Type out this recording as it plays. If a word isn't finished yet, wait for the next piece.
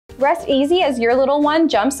Rest easy as your little one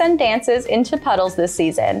jumps and dances into puddles this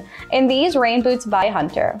season in these rain boots by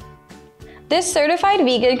Hunter. This certified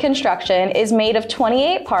vegan construction is made of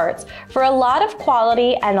 28 parts for a lot of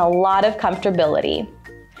quality and a lot of comfortability.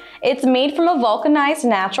 It's made from a vulcanized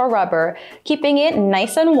natural rubber, keeping it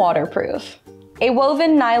nice and waterproof. A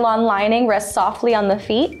woven nylon lining rests softly on the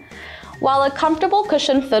feet, while a comfortable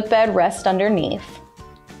cushioned footbed rests underneath.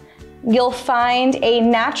 You'll find a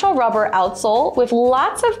natural rubber outsole with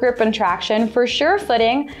lots of grip and traction for sure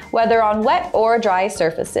footing, whether on wet or dry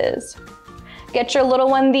surfaces. Get your little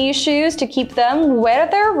one these shoes to keep them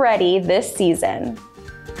weather ready this season.